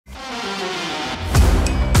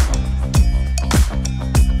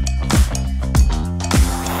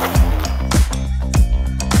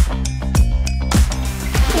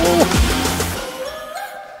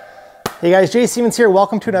Hey guys, Jay Siemens here.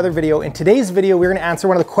 Welcome to another video. In today's video, we're gonna answer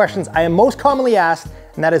one of the questions I am most commonly asked,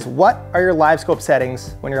 and that is, what are your Livescope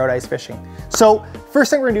settings when you're out ice fishing? So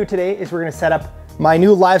first thing we're gonna do today is we're gonna set up my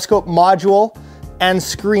new Livescope module and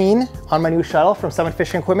screen on my new shuttle from Summit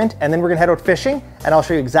Fishing Equipment, and then we're gonna head out fishing, and I'll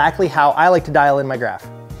show you exactly how I like to dial in my graph.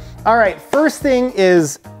 All right, first thing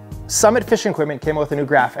is Summit Fishing Equipment came out with a new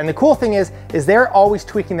graph. And the cool thing is they're always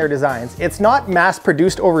tweaking their designs. It's not mass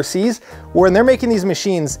produced overseas. When they're making these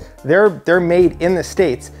machines, they're made in the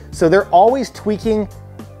States. So they're always tweaking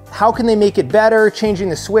how can they make it better, changing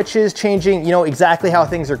the switches, changing, exactly how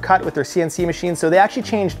things are cut with their CNC machines. So they actually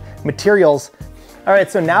changed materials. All right,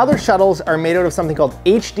 so now their shuttles are made out of something called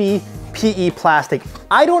HDPE plastic.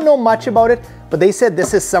 I don't know much about it, but they said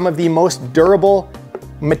this is some of the most durable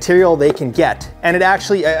material they can get. And it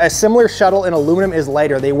actually, a similar shuttle in aluminum is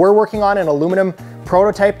lighter. They were working on an aluminum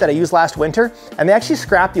prototype that I used last winter, and they actually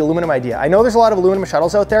scrapped the aluminum idea. I know there's a lot of aluminum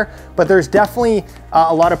shuttles out there, but there's definitely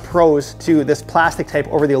a lot of pros to this plastic type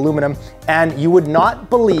over the aluminum, and you would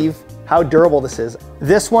not believe how durable this is.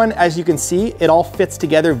 This one, as you can see, it all fits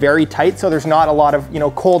together very tight, so there's not a lot of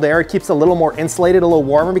cold air. It keeps it a little more insulated, a little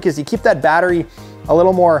warmer, because you keep that battery a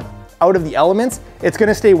little more out of the elements, it's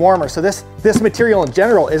gonna stay warmer. So this material in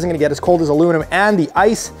general isn't gonna get as cold as aluminum, and the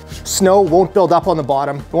ice, snow won't build up on the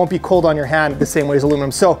bottom. It won't be cold on your hand the same way as aluminum.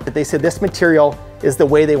 So they said this material is the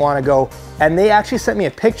way they wanna go. And they actually sent me a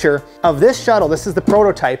picture of this shuttle. This is the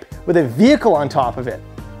prototype with a vehicle on top of it.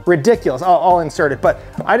 Ridiculous, I'll insert it. But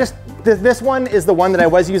this one is the one that I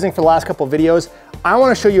was using for the last couple of videos. I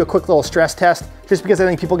wanna show you a quick little stress test, just because I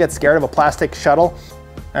think people get scared of a plastic shuttle.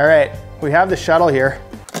 All right, we have the shuttle here.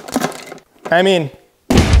 I mean,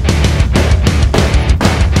 I'm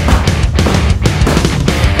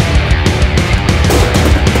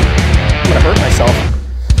gonna hurt myself.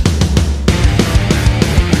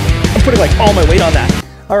 I'm putting like all my weight on that.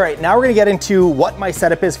 All right, now we're gonna get into what my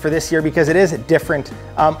setup is for this year, because it is different.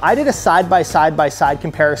 I did a side-by-side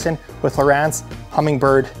comparison with Lowrance,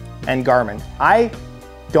 Humminbird, and Garmin. I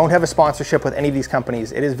don't have a sponsorship with any of these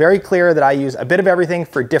companies. It is very clear that I use a bit of everything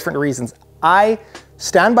for different reasons. I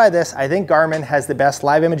stand by this. I think Garmin has the best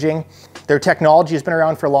live imaging. Their technology has been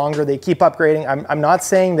around for longer. They keep upgrading. I'm not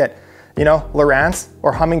saying that, Lowrance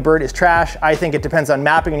or Humminbird is trash. I think it depends on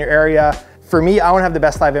mapping in your area. For me, I want to have the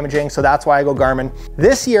best live imaging, so that's why I go Garmin.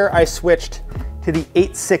 This year, I switched to the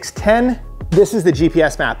 8610. This is the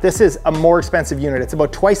GPS map. This is a more expensive unit. It's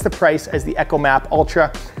about twice the price as the EchoMap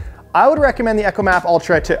Ultra. I would recommend the EchoMap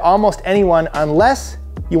Ultra to almost anyone, unless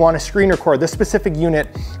you want to screen record. This specific unit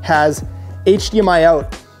has HDMI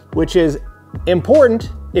out, which is important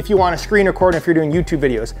if you want to screen record and if you're doing YouTube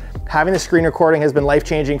videos. Having the screen recording has been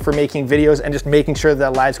life-changing for making videos and just making sure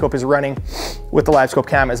that Livescope is running with the Livescope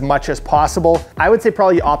cam as much as possible. I would say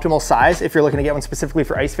probably the optimal size, if you're looking to get one specifically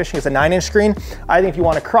for ice fishing, is a 9-inch screen. I think if you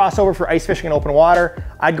want to cross over for ice fishing in open water,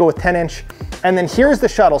 I'd go with 10-inch. And then here's the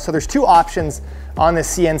shuttle. So there's two options on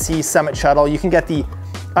this CNC Summit shuttle. You can get the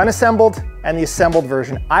unassembled and the assembled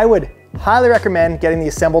version. I would highly recommend getting the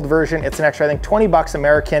assembled version. It's an extra, I think, 20 bucks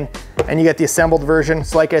American, and you get the assembled version.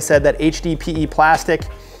 So like I said, that HDPE plastic,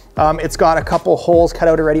 it's got a couple holes cut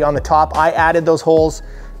out already on the top. I added those holes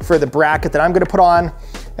for the bracket that I'm gonna put on.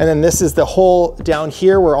 And then this is the hole down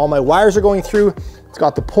here where all my wires are going through. It's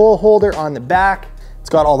got the pole holder on the back. It's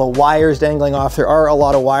got all the wires dangling off. There are a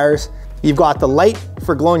lot of wires. You've got the light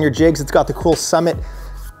for glowing your jigs. It's got the cool Summit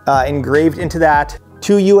engraved into that.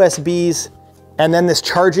 2 USBs, and then this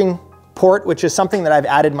charging port, which is something that I've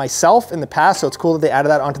added myself in the past, so it's cool that they added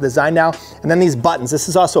that onto the design now. And then these buttons. This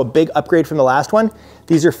is also a big upgrade from the last one.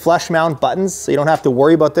 These are flush mount buttons, so you don't have to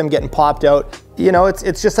worry about them getting popped out.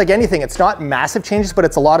 It's just like anything. It's not massive changes, but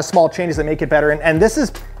it's a lot of small changes that make it better. And this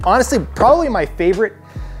is honestly probably my favorite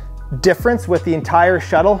difference with the entire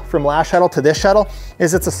shuttle, from last shuttle to this shuttle,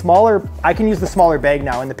 is it's a smaller, I can use the smaller bag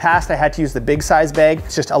now. In the past, I had to use the big size bag.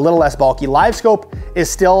 It's just a little less bulky. Livescope is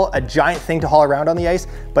still a giant thing to haul around on the ice,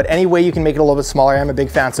 but any way you can make it a little bit smaller, I'm a big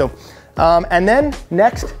fan. So, and then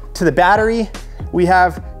next to the battery, we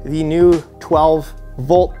have the new 12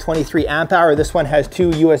 volt 23 amp hour. This one has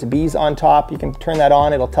 2 USBs on top. You can turn that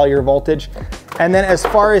on, it'll tell your voltage. And then as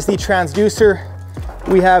far as the transducer,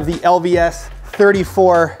 we have the LVS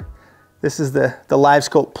 34. This is the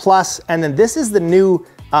Livescope Plus, and then this is the new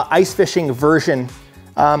ice fishing version.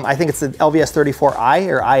 I think it's the LVS 34i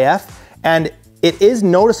or IF, and it is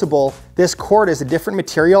noticeable. This cord is a different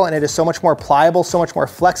material, and it is so much more pliable, so much more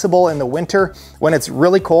flexible in the winter. When it's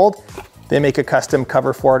really cold, they make a custom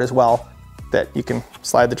cover for it as well that you can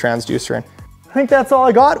slide the transducer in. I think that's all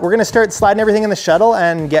I got. We're gonna start sliding everything in the shuttle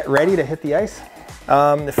and get ready to hit the ice.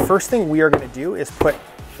 The first thing we are gonna do is put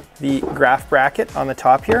the graph bracket on the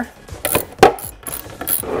top here.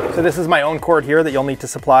 So this is my own cord here that you'll need to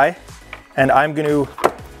supply. And I'm going to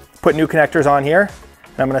put new connectors on here,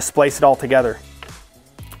 and I'm going to splice it all together.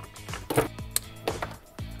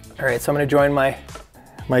 All right, so I'm going to join my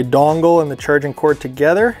dongle and the charging cord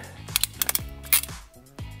together.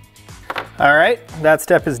 All right, that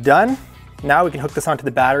step is done. Now we can hook this onto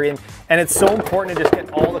the battery, and it's so important to just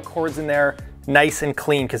get all the cords in there nice and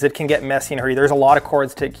clean, because it can get messy in a hurry. There's a lot of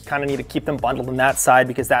cords to kind of need to keep them bundled on that side,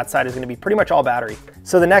 because that side is going to be pretty much all battery.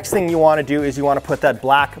 So the next thing you want to do is you want to put that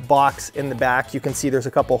black box in the back. You can see there's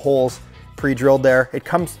a couple holes pre-drilled there. It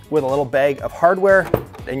comes with a little bag of hardware,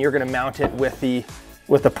 and you're going to mount it with the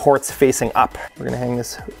ports facing up. We're going to hang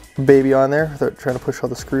this baby on there without trying to push all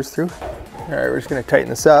the screws through. All right, we're just going to tighten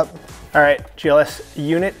this up. All right, GLS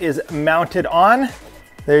unit is mounted on.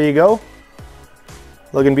 There you go.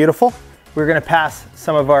 Looking beautiful. We're gonna pass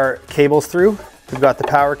some of our cables through. We've got the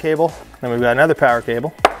power cable, then we've got another power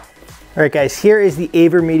cable. All right guys, here is the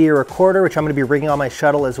AverMedia recorder, which I'm gonna be rigging on my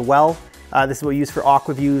shuttle as well. This is what we use for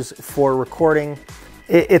Aquaviews for recording.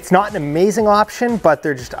 It's not an amazing option, but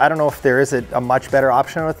they're just, I don't know if there is a much better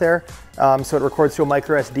option out there. So it records to a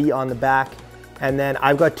micro SD on the back. And then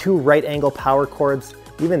I've got 2 right angle power cords.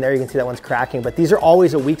 Even there you can see that one's cracking, but these are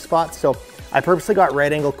always a weak spot. So I purposely got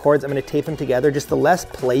right angle cords. I'm gonna tape them together. Just the less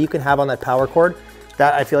play you can have on that power cord,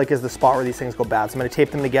 that I feel like is the spot where these things go bad. So I'm gonna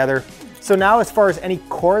tape them together. So now as far as any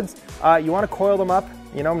cords, you wanna coil them up,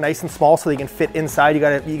 you know, nice and small so they can fit inside.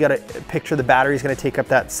 You gotta picture the battery's gonna take up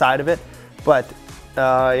that side of it. But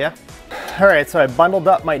yeah. All right, so I bundled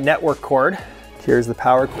up my network cord. Here's the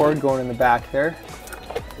power cord going in the back there.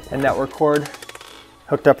 And network cord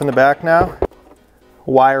hooked up in the back now.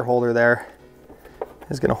 Wire holder there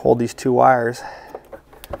is going to hold these 2 wires,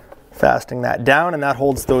 fastening that down, and that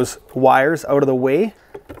holds those wires out of the way.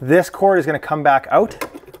 This cord is going to come back out.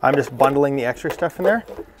 I'm just bundling the extra stuff in there.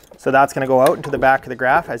 So that's going to go out into the back of the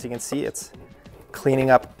graph. As you can see, it's cleaning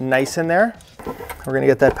up nice in there. We're going to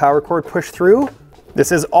get that power cord pushed through.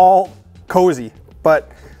 This is all cozy,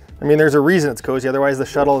 but I mean, there's a reason it's cozy. Otherwise the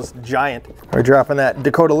shuttle is giant. We're dropping that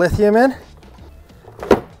Dakota Lithium in,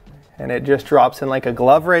 and it just drops in like a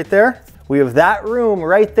glove right there. We have that room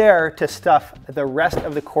right there to stuff the rest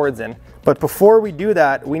of the cords in. But before we do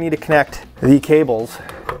that, we need to connect the cables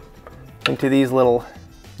into these little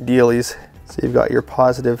dealies. So you've got your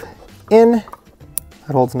positive in,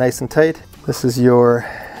 that holds nice and tight. This is your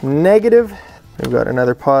negative. We've got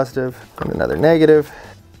another positive and another negative.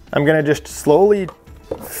 I'm gonna just slowly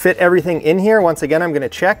fit everything in here. Once again, I'm gonna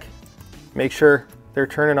check, make sure they're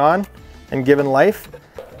turning on and giving life.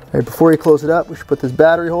 All right, before you close it up, we should put this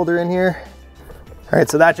battery holder in here. All right,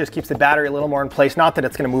 so that just keeps the battery a little more in place. Not that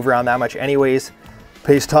it's gonna move around that much anyways,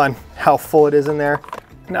 based on how full it is in there.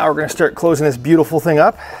 Now we're gonna start closing this beautiful thing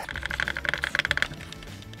up.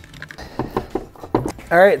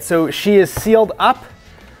 All right, so she is sealed up.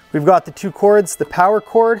 We've got the 2 cords, the power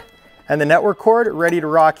cord and the network cord, ready to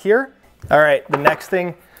rock here. All right, the next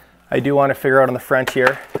thing I do wanna figure out on the front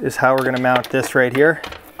here is how we're gonna mount this right here.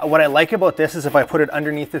 What I like about this is if I put it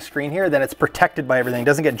underneath the screen here, then it's protected by everything. It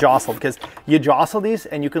doesn't get jostled, because you jostle these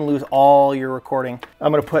and you can lose all your recording.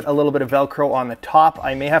 I'm gonna put a little bit of Velcro on the top.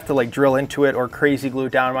 I may have to like drill into it or crazy glue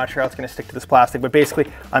it down. I'm not sure how it's gonna stick to this plastic, but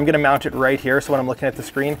basically I'm gonna mount it right here. So when I'm looking at the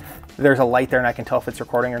screen, there's a light there and I can tell if it's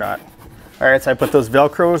recording or not. All right, so I put those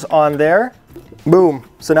Velcros on there. Boom,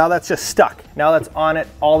 so now that's just stuck. Now that's on it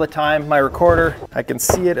all the time. My recorder, I can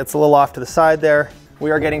see it. It's a little off to the side there. We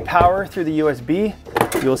are getting power through the USB.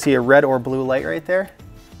 You'll see a red or blue light right there.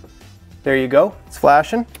 There you go, it's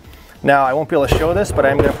flashing. Now I won't be able to show this, but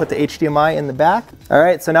I'm gonna put the HDMI in the back. All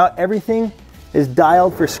right, so now everything is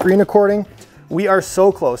dialed for screen recording. We are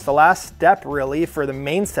so close. The last step really for the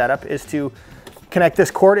main setup is to connect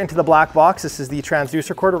this cord into the black box. This is the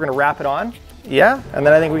transducer cord. We're gonna wrap it on. Yeah, and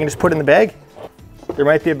then I think we can just put it in the bag. There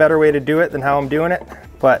might be a better way to do it than how I'm doing it,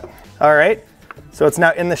 but all right. So it's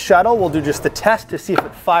now in the shuttle. We'll do just the test to see if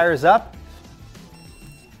it fires up.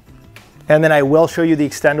 And then I will show you the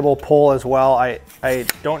extendable pole as well. I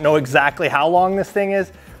don't know exactly how long this thing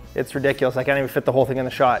is. It's ridiculous. I can't even fit the whole thing in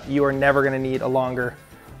the shot. You are never gonna need a longer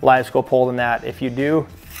Livescope pole than that. If you do,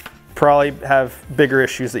 probably have bigger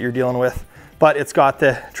issues that you're dealing with. But it's got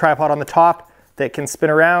the tripod on the top that can spin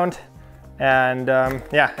around. And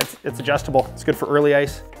yeah, it's adjustable. It's good for early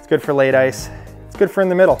ice. It's good for late ice. It's good for in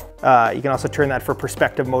the middle. You can also turn that for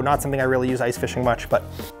perspective mode. Not something I really use ice fishing much, but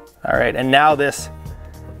all right. And now this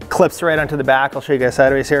clips right onto the back. I'll show you guys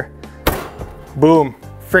sideways here. Boom,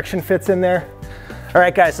 friction fits in there. All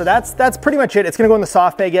right guys, so that's pretty much it. It's gonna go in the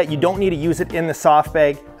soft bag yet. You don't need to use it in the soft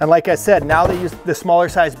bag. And like I said, now they use the smaller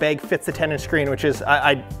size bag fits the 10-inch screen, which is,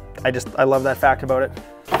 I love that fact about it.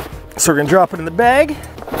 So we're gonna drop it in the bag.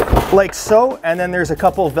 like so. And then there's a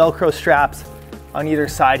couple of Velcro straps on either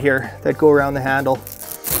side here that go around the handle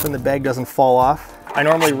so the bag doesn't fall off. I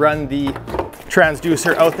normally run the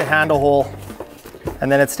transducer out the handle hole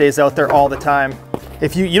and then it stays out there all the time.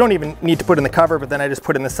 If you don't even need to put in the cover, but then I just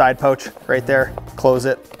put in the side pouch right there, close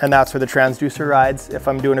it, and that's where the transducer rides if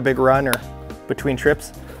I'm doing a big run or between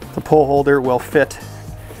trips. The pole holder will fit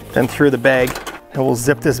then through the bag, and we'll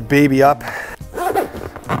zip this baby up.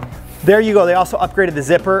 There you go. They also upgraded the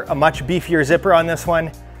zipper, a much beefier zipper on this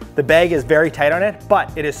one. The bag is very tight on it,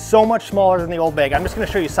 but it is so much smaller than the old bag. I'm just gonna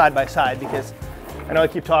show you side by side because I know I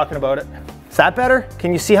keep talking about it. Is that better?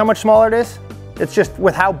 Can you see how much smaller it is? It's just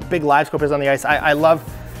with how big Livescope is on the ice. I love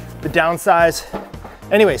the downsize.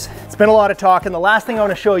 Anyways, it's been a lot of talk, and the last thing I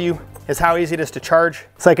want to show you is how easy it is to charge.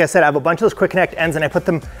 So like I said, I have a bunch of those quick connect ends and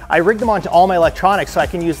I rigged them onto all my electronics so I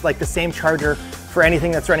can use like the same charger for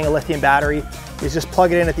anything that's running a lithium battery. Is just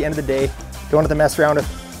plug it in at the end of the day. Don't have to mess around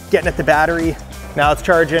with getting at the battery. Now it's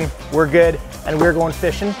charging, we're good, and we're going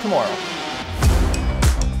fishing tomorrow.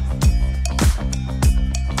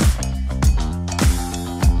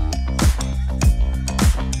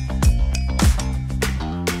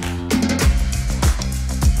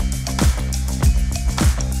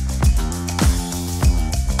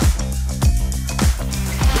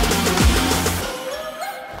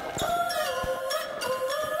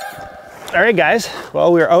 All right, guys,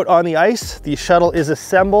 well, we're out on the ice. The shuttle is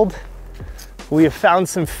assembled. We have found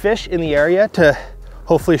some fish in the area to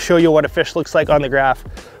hopefully show you what a fish looks like on the graph.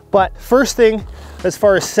 But first thing, as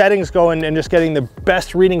far as settings go and just getting the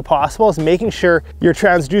best reading possible, is making sure your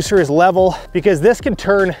transducer is level, because this can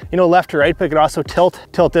turn, you know, left to right, but it can also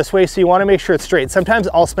tilt this way. So you want to make sure it's straight. Sometimes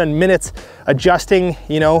I'll spend minutes adjusting,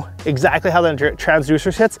 you know, exactly how the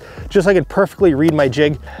transducer sits, just so I can perfectly read my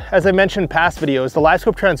jig. As I mentioned in past videos, the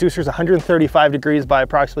Livescope transducer is 135 degrees by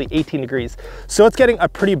approximately 18 degrees. So it's getting a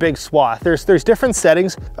pretty big swath. There's different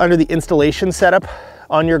settings under the installation setup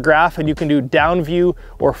on your graph, and you can do down view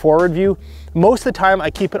or forward view. Most of the time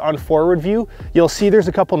I keep it on forward view. You'll see there's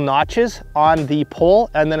a couple notches on the pole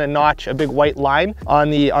and then a notch, a big white line on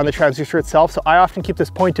the transducer itself. So I often keep this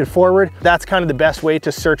pointed forward. That's kind of the best way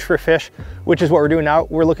to search for fish, which is what we're doing now.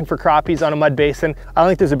 We're looking for crappies on a mud basin. I don't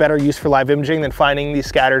think there's a better use for live imaging than finding these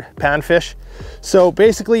scattered panfish. So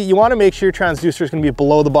basically you want to make sure your transducer is going to be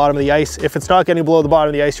below the bottom of the ice. If it's not getting below the bottom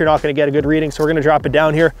of the ice, you're not going to get a good reading. So we're going to drop it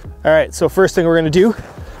down here. All right, so first thing we're going to do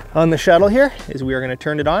on the shuttle here is we are going to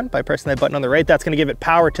turn it on by pressing that button on the right. That's going to give it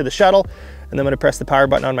power to the shuttle, and then I'm going to press the power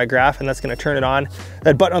button on my graph, and that's going to turn it on.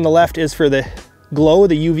 That button on the left is for the glow,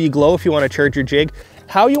 the UV glow, if you want to charge your jig.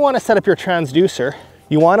 How you want to set up your transducer,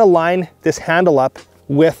 you want to line this handle up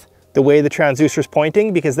with the way the transducer is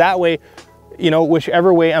pointing, because that way, you know,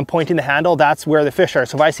 whichever way I'm pointing the handle, that's where the fish are.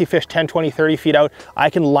 So if I see fish 10, 20, 30 feet out, I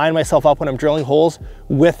can line myself up when I'm drilling holes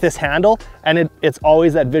with this handle, and it's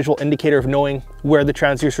always that visual indicator of knowing where the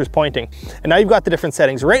transducer is pointing. And now you've got the different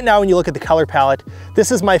settings. Right now, when you look at the color palette,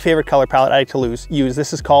 this is my favorite color palette I like to use.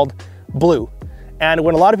 This is called blue. And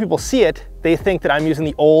when a lot of people see it, they think that I'm using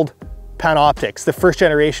the old Panoptics, the first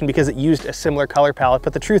generation, because it used a similar color palette.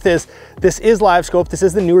 But the truth is, this is Livescope, this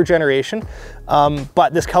is the newer generation,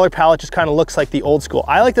 but this color palette just kind of looks like the old school.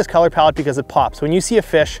 I like this color palette because it pops. When you see a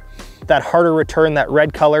fish, that harder return, that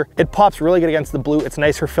red color, it pops really good against the blue. It's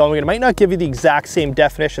nice for filming. It might not give you the exact same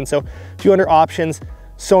definition. So if you under options,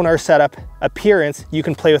 sonar setup, appearance, you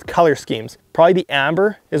can play with color schemes. Probably the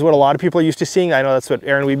amber is what a lot of people are used to seeing. I know that's what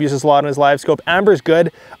Aaron Weeb uses a lot on his Livescope. Amber is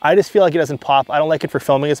good. I just feel like it doesn't pop. I don't like it for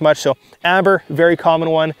filming as much. So amber, very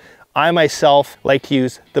common one. I myself like to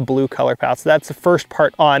use the blue color palette. So that's the first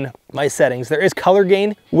part on my settings. There is color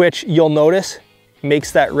gain, which you'll notice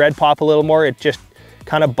makes that red pop a little more. It just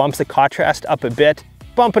kind of bumps the contrast up a bit.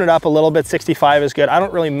 Bumping it up a little bit, 65 is good. I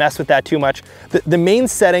don't really mess with that too much. The main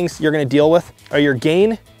settings you're gonna deal with are your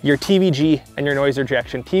gain, your TVG, and your noise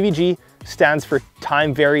rejection. TVG stands for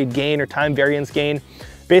time varied gain or time variance gain.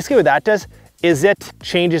 Basically what that does is it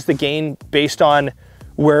changes the gain based on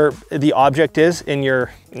where the object is in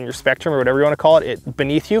your spectrum or whatever you wanna call it,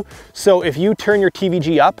 beneath you. So if you turn your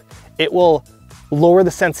TVG up, it will lower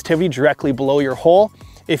the sensitivity directly below your hole.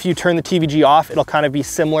 If you turn the TVG off, it'll kind of be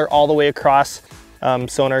similar all the way across.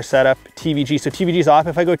 Sonar setup, TVG. So TVG is off.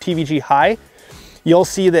 If I go TVG high, you'll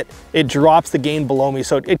see that it drops the gain below me.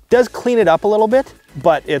 So it does clean it up a little bit,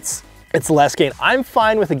 but it's less gain. I'm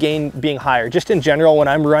fine with the gain being higher. Just in general, when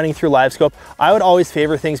I'm running through Livescope, I would always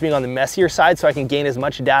favor things being on the messier side so I can gain as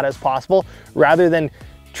much data as possible rather than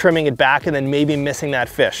trimming it back and then maybe missing that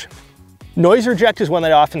fish. Noise reject is one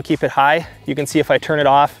that I often keep it high. You can see if I turn it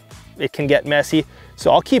off, it can get messy.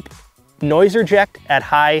 So I'll keep noise reject at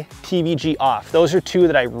high, TVG off. Those are two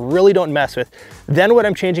that I really don't mess with. Then what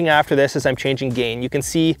I'm changing after this is I'm changing gain. You can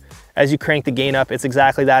see as you crank the gain up, it's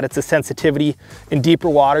exactly that. It's a sensitivity. In deeper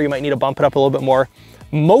water, you might need to bump it up a little bit more.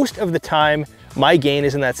 Most of the time, my gain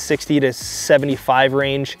is in that 60 to 75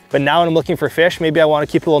 range, but now when I'm looking for fish, maybe I want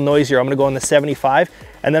to keep it a little noisier. I'm gonna go in the 75,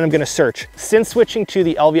 and then I'm gonna search. Since switching to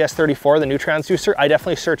the LVS 34, the new transducer, I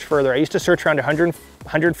definitely search further. I used to search around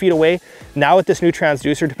 100 feet away. Now with this new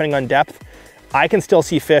transducer, depending on depth, I can still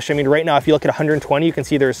see fish. I mean, right now, if you look at 120, you can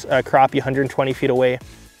see there's a crappie 120 feet away.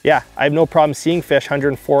 Yeah, I have no problem seeing fish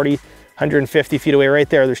 140, 150 feet away right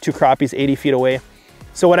there. There's two crappies 80 feet away.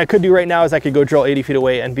 So what I could do right now is I could go drill 80 feet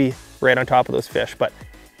away and be right on top of those fish. But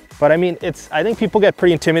I mean, I think people get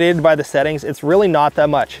pretty intimidated by the settings. It's really not that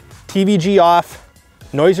much. TVG off,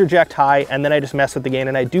 noise reject high, and then I just mess with the gain.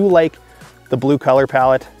 And I do like the blue color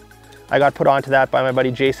palette. I got put onto that by my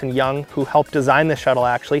buddy Jason Young, who helped design this shuttle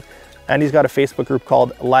actually. And he's got a Facebook group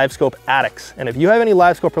called Livescope Addicts. And if you have any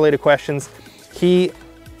Livescope related questions, he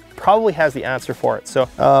probably has the answer for it. So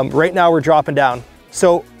right now we're dropping down.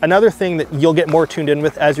 So another thing that you'll get more tuned in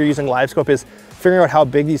with as you're using Livescope is figuring out how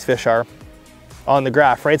big these fish are on the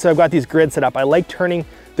graph, right? So I've got these grids set up. I like turning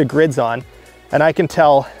the grids on, and I can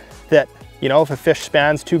tell that, you know, if a fish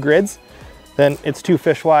spans 2 grids, then it's 2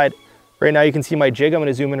 fish wide. Right now you can see my jig. I'm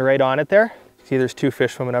gonna zoom in right on it there. See, there's 2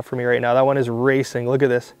 fish swimming up for me right now. That one is racing. Look at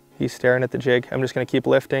this. He's staring at the jig. I'm just gonna keep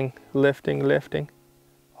lifting, lifting, lifting.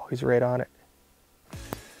 Oh, he's right on it.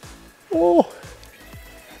 Oh,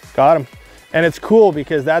 got him. And it's cool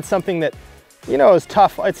because that's something that, you know, is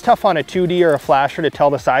tough. It's tough on a 2D or a flasher to tell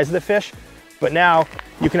the size of the fish, but now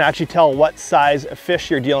you can actually tell what size of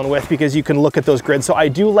fish you're dealing with because you can look at those grids. So I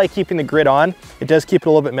do like keeping the grid on. It does keep it a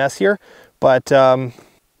little bit messier, but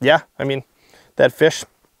yeah, I mean, that fish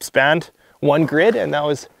spanned 1 grid and that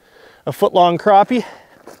was a 1-foot-long crappie.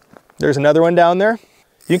 There's another one down there.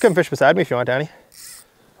 You can come fish beside me if you want, Danny.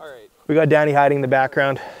 All right. We got Danny hiding in the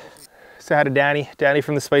background. Say hi to Danny. Danny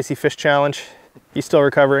from the Spicy Fish Challenge. He's still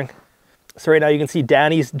recovering. So right now you can see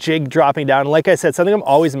Danny's jig dropping down. And like I said, something I'm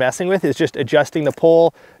always messing with is just adjusting the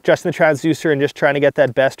pole, adjusting the transducer, and just trying to get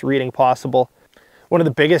that best reading possible. One of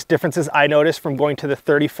the biggest differences I noticed from going to the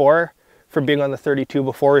 34 from being on the 32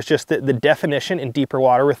 before is just the definition in deeper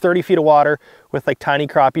water. With 30 feet of water with like tiny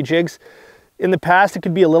crappie jigs, in the past it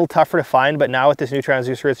could be a little tougher to find, but now with this new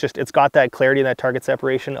transducer, it's got that clarity and that target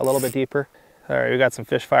separation a little bit deeper. All right, we got some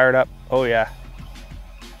fish fired up. Oh yeah.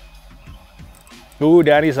 Ooh,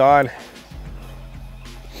 Danny's on.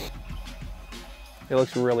 It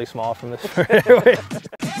looks really small from this far away.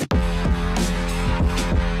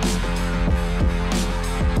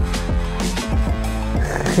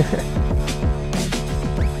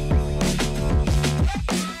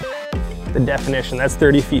 The definition, that's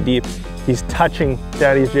 30 feet deep. He's touching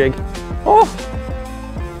Daddy's jig. Oh,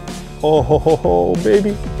 oh ho ho ho,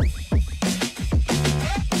 baby.